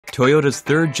Toyota's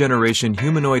third-generation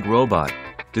humanoid robot,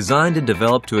 designed and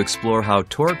developed to explore how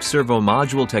torque servo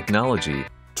module technology.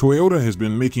 Toyota has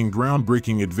been making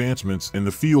groundbreaking advancements in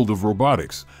the field of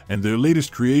robotics, and their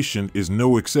latest creation is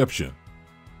no exception.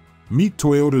 Meet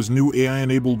Toyota's new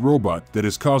AI-enabled robot that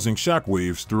is causing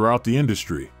shockwaves throughout the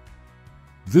industry.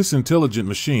 This intelligent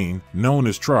machine, known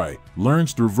as Thr3,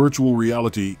 learns through virtual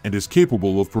reality and is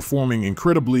capable of performing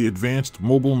incredibly advanced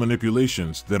mobile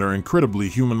manipulations that are incredibly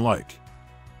human-like.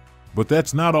 But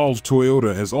that's not all.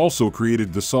 Toyota has also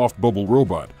created the Soft Bubble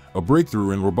Robot, a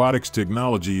breakthrough in robotics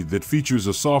technology that features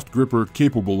a soft gripper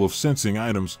capable of sensing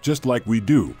items just like we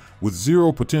do, with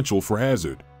zero potential for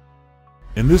hazard.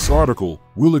 In this article,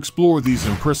 we'll explore these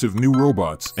impressive new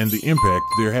robots and the impact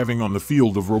they're having on the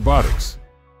field of robotics.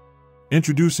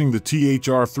 Introducing the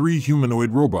Thr3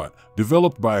 Humanoid Robot,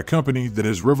 developed by a company that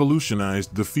has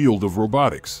revolutionized the field of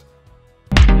robotics.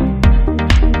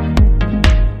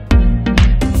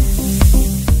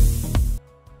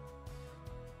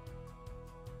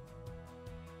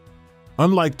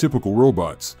 Unlike typical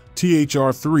robots,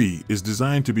 Thr3 is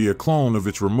designed to be a clone of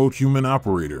its remote human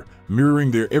operator, mirroring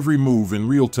their every move in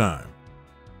real time.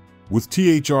 With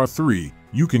Thr3,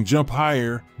 you can jump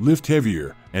higher, lift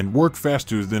heavier, and work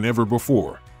faster than ever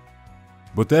before.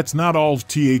 But that's not all.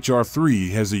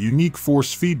 Thr3 has a unique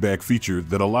force feedback feature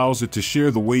that allows it to share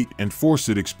the weight and force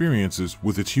it experiences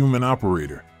with its human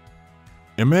operator.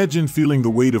 Imagine feeling the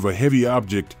weight of a heavy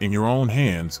object in your own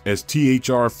hands as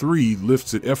Thr3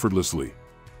 lifts it effortlessly.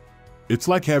 It's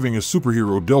like having a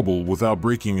superhero double without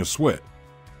breaking a sweat.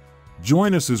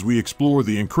 Join us as we explore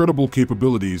the incredible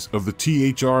capabilities of the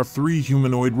Thr3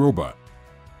 humanoid robot.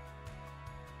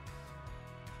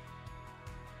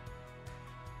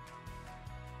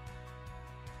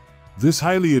 This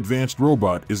highly advanced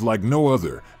robot is like no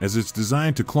other, as it's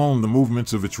designed to clone the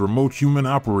movements of its remote human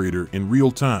operator in real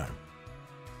time.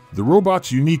 The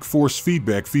robot's unique force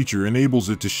feedback feature enables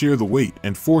it to share the weight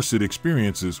and force it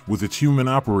experiences with its human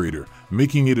operator,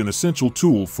 making it an essential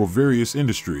tool for various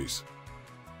industries.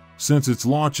 Since its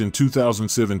launch in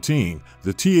 2017,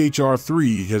 the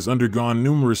Thr3 has undergone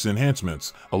numerous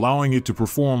enhancements, allowing it to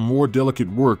perform more delicate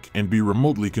work and be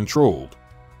remotely controlled.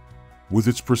 With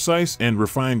its precise and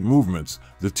refined movements,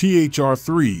 the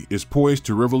Thr3 is poised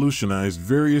to revolutionize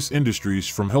various industries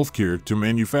from healthcare to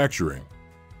manufacturing.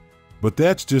 But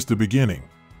that's just the beginning.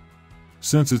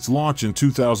 Since its launch in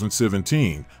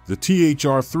 2017, the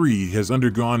Thr3 has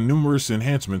undergone numerous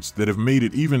enhancements that have made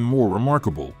it even more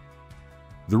remarkable.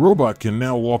 The robot can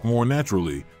now walk more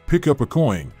naturally, pick up a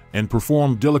coin, and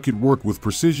perform delicate work with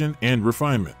precision and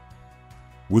refinement.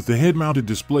 With the head-mounted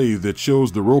display that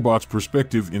shows the robot's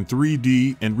perspective in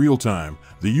 3D and real-time,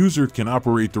 the user can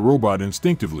operate the robot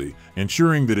instinctively,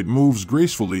 ensuring that it moves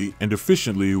gracefully and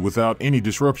efficiently without any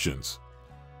disruptions.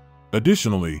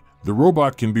 Additionally, the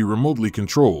robot can be remotely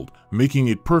controlled, making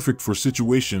it perfect for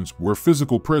situations where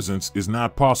physical presence is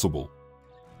not possible.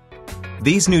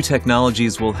 These new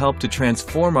technologies will help to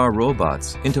transform our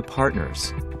robots into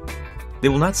partners. They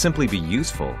will not simply be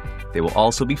useful, they will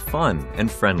also be fun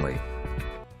and friendly.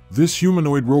 This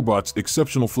humanoid robot's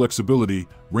exceptional flexibility,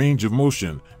 range of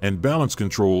motion, and balance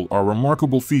control are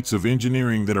remarkable feats of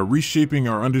engineering that are reshaping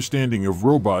our understanding of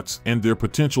robots and their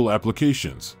potential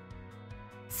applications.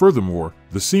 Furthermore,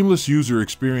 the seamless user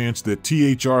experience that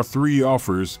Thr3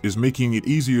 offers is making it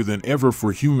easier than ever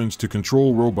for humans to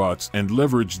control robots and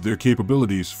leverage their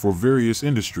capabilities for various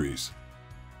industries.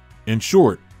 In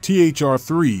short,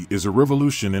 Thr3 is a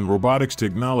revolution in robotics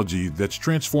technology that's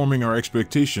transforming our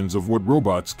expectations of what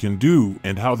robots can do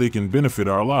and how they can benefit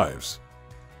our lives.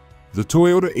 The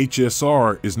Toyota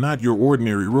HSR is not your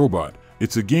ordinary robot,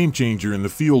 it's a game changer in the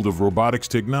field of robotics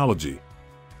technology.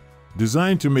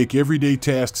 Designed to make everyday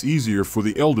tasks easier for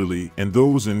the elderly and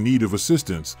those in need of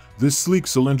assistance, this sleek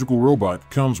cylindrical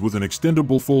robot comes with an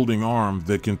extendable folding arm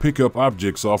that can pick up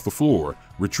objects off the floor,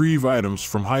 retrieve items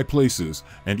from high places,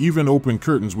 and even open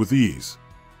curtains with ease.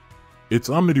 Its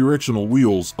omnidirectional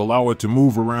wheels allow it to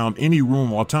move around any room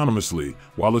autonomously,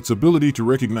 while its ability to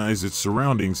recognize its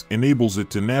surroundings enables it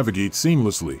to navigate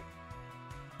seamlessly.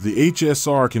 The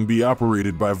HSR can be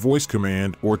operated by voice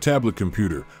command or tablet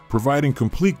computer, providing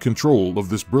complete control of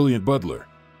this brilliant butler.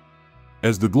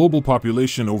 As the global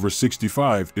population over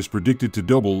 65 is predicted to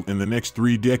double in the next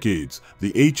 3 decades,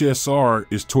 the HSR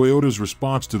is Toyota's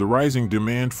response to the rising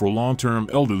demand for long-term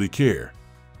elderly care.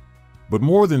 But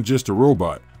more than just a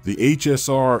robot, the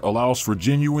HSR allows for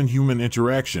genuine human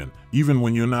interaction, even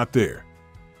when you're not there.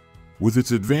 With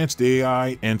its advanced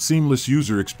AI and seamless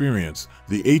user experience,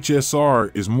 the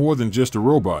HSR is more than just a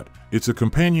robot, it's a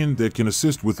companion that can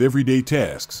assist with everyday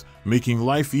tasks, making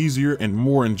life easier and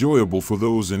more enjoyable for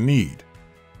those in need.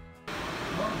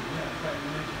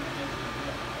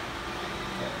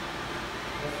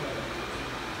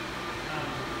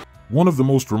 One of the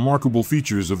most remarkable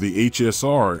features of the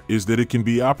HSR is that it can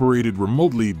be operated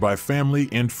remotely by family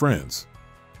and friends.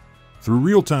 Through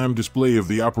real-time display of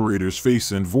the operator's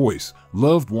face and voice,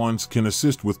 loved ones can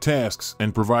assist with tasks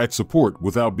and provide support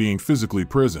without being physically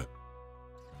present.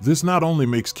 This not only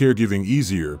makes caregiving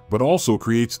easier, but also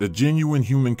creates a genuine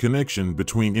human connection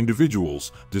between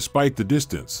individuals, despite the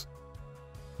distance.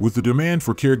 With the demand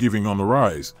for caregiving on the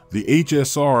rise, the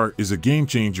HSR is a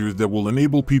game-changer that will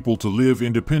enable people to live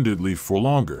independently for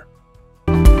longer.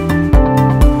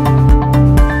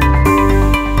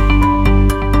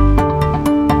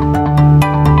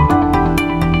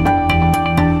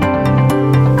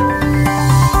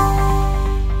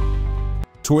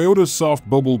 Toyota's Soft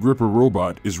Bubble Gripper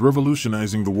robot is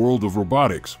revolutionizing the world of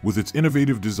robotics with its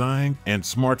innovative design and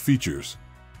smart features.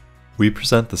 We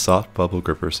present the Soft Bubble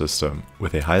Gripper system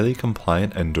with a highly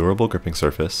compliant and durable gripping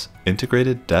surface,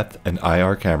 integrated depth and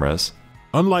IR cameras.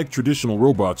 Unlike traditional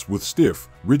robots with stiff,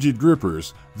 rigid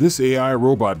grippers, this AI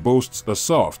robot boasts a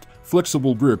soft,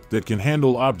 flexible grip that can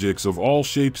handle objects of all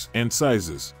shapes and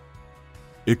sizes.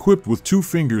 Equipped with 2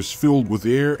 fingers filled with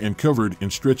air and covered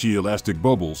in stretchy elastic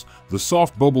bubbles, the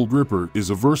Soft Bubble Gripper is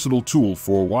a versatile tool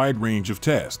for a wide range of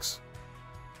tasks.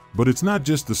 But it's not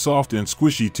just the soft and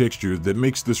squishy texture that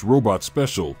makes this robot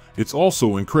special, it's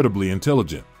also incredibly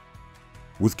intelligent.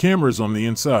 With cameras on the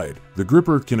inside, the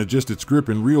gripper can adjust its grip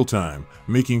in real time,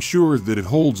 making sure that it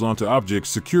holds onto objects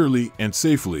securely and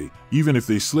safely, even if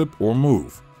they slip or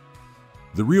move.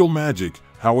 The real magic,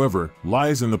 however,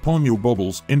 lies in the Ponyo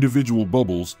bubbles, individual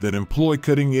bubbles that employ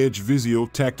cutting-edge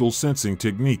visio-tactile sensing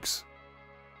techniques.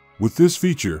 With this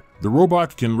feature, the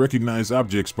robot can recognize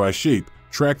objects by shape,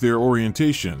 track their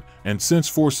orientation, and sense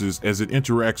forces as it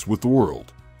interacts with the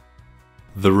world.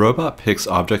 The robot picks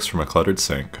objects from a cluttered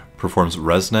sink, performs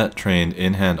ResNet-trained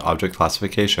in-hand object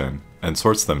classification, and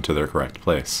sorts them to their correct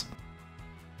place.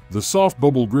 The Soft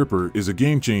Bubble Gripper is a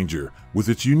game-changer, with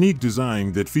its unique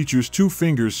design that features 2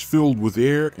 fingers filled with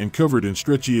air and covered in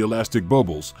stretchy elastic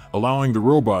bubbles, allowing the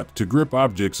robot to grip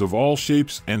objects of all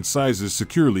shapes and sizes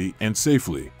securely and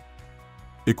safely.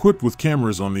 Equipped with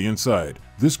cameras on the inside,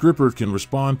 this gripper can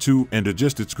respond to and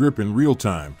adjust its grip in real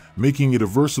time, making it a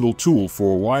versatile tool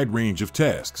for a wide range of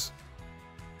tasks.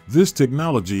 This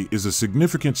technology is a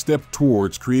significant step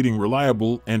towards creating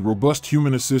reliable and robust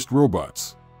human-assist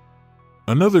robots.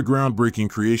 Another groundbreaking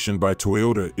creation by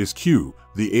Toyota is Q,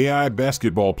 the AI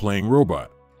basketball-playing robot.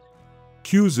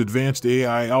 Q's advanced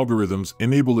AI algorithms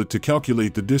enable it to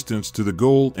calculate the distance to the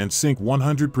goal and sink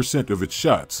 100% of its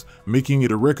shots, making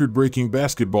it a record-breaking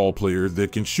basketball player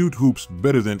that can shoot hoops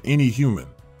better than any human.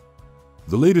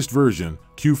 The latest version,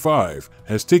 Q5,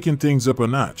 has taken things up a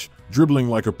notch, dribbling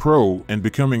like a pro and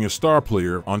becoming a star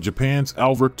player on Japan's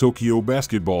Alvik Tokyo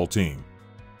basketball team.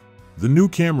 The new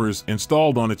cameras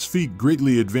installed on its feet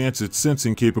greatly advance its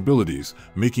sensing capabilities,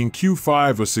 making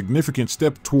Q5 a significant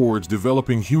step towards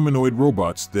developing humanoid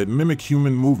robots that mimic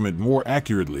human movement more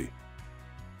accurately.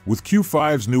 With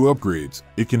Q5's new upgrades,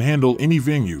 it can handle any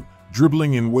venue,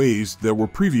 dribbling in ways that were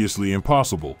previously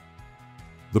impossible.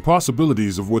 The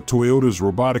possibilities of what Toyota's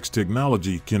robotics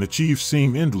technology can achieve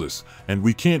seem endless, and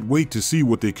we can't wait to see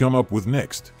what they come up with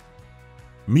next.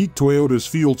 Meet Toyota's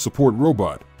Field Support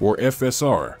Robot, or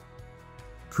FSR.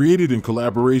 Created in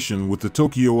collaboration with the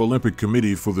Tokyo Olympic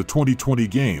Committee for the 2020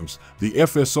 Games, the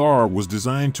FSR was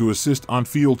designed to assist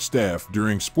on-field staff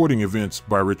during sporting events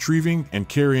by retrieving and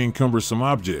carrying cumbersome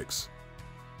objects.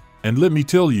 And let me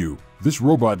tell you, this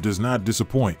robot does not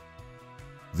disappoint.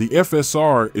 The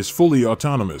FSR is fully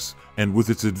autonomous, and with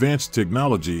its advanced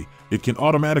technology, it can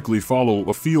automatically follow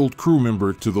a field crew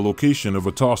member to the location of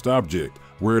a tossed object,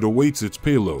 where it awaits its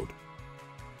payload.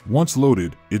 Once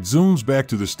loaded, it zooms back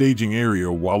to the staging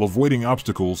area while avoiding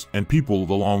obstacles and people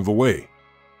along the way.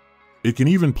 It can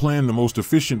even plan the most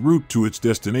efficient route to its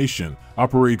destination,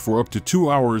 operate for up to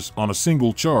 2 hours on a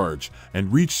single charge,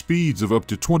 and reach speeds of up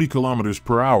to 20 kilometers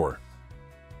per hour.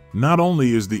 Not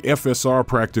only is the FSR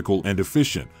practical and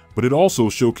efficient, but it also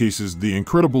showcases the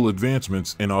incredible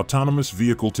advancements in autonomous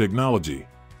vehicle technology.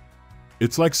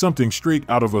 It's like something straight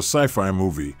out of a sci-fi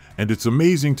movie, and it's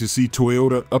amazing to see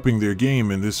Toyota upping their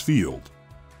game in this field.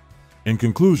 In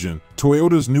conclusion,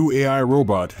 Toyota's new AI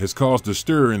robot has caused a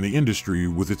stir in the industry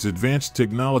with its advanced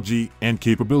technology and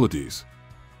capabilities.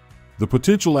 The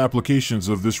potential applications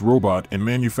of this robot in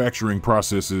manufacturing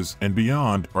processes and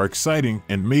beyond are exciting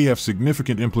and may have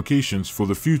significant implications for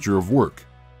the future of work.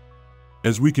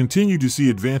 As we continue to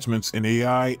see advancements in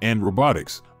AI and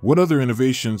robotics, what other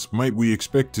innovations might we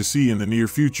expect to see in the near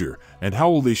future, and how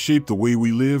will they shape the way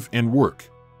we live and work?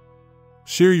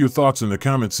 Share your thoughts in the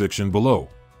comment section below.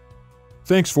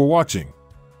 Thanks for watching.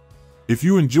 If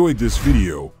you enjoyed this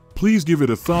video, Please give it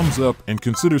a thumbs up and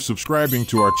consider subscribing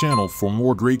to our channel for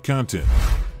more great content.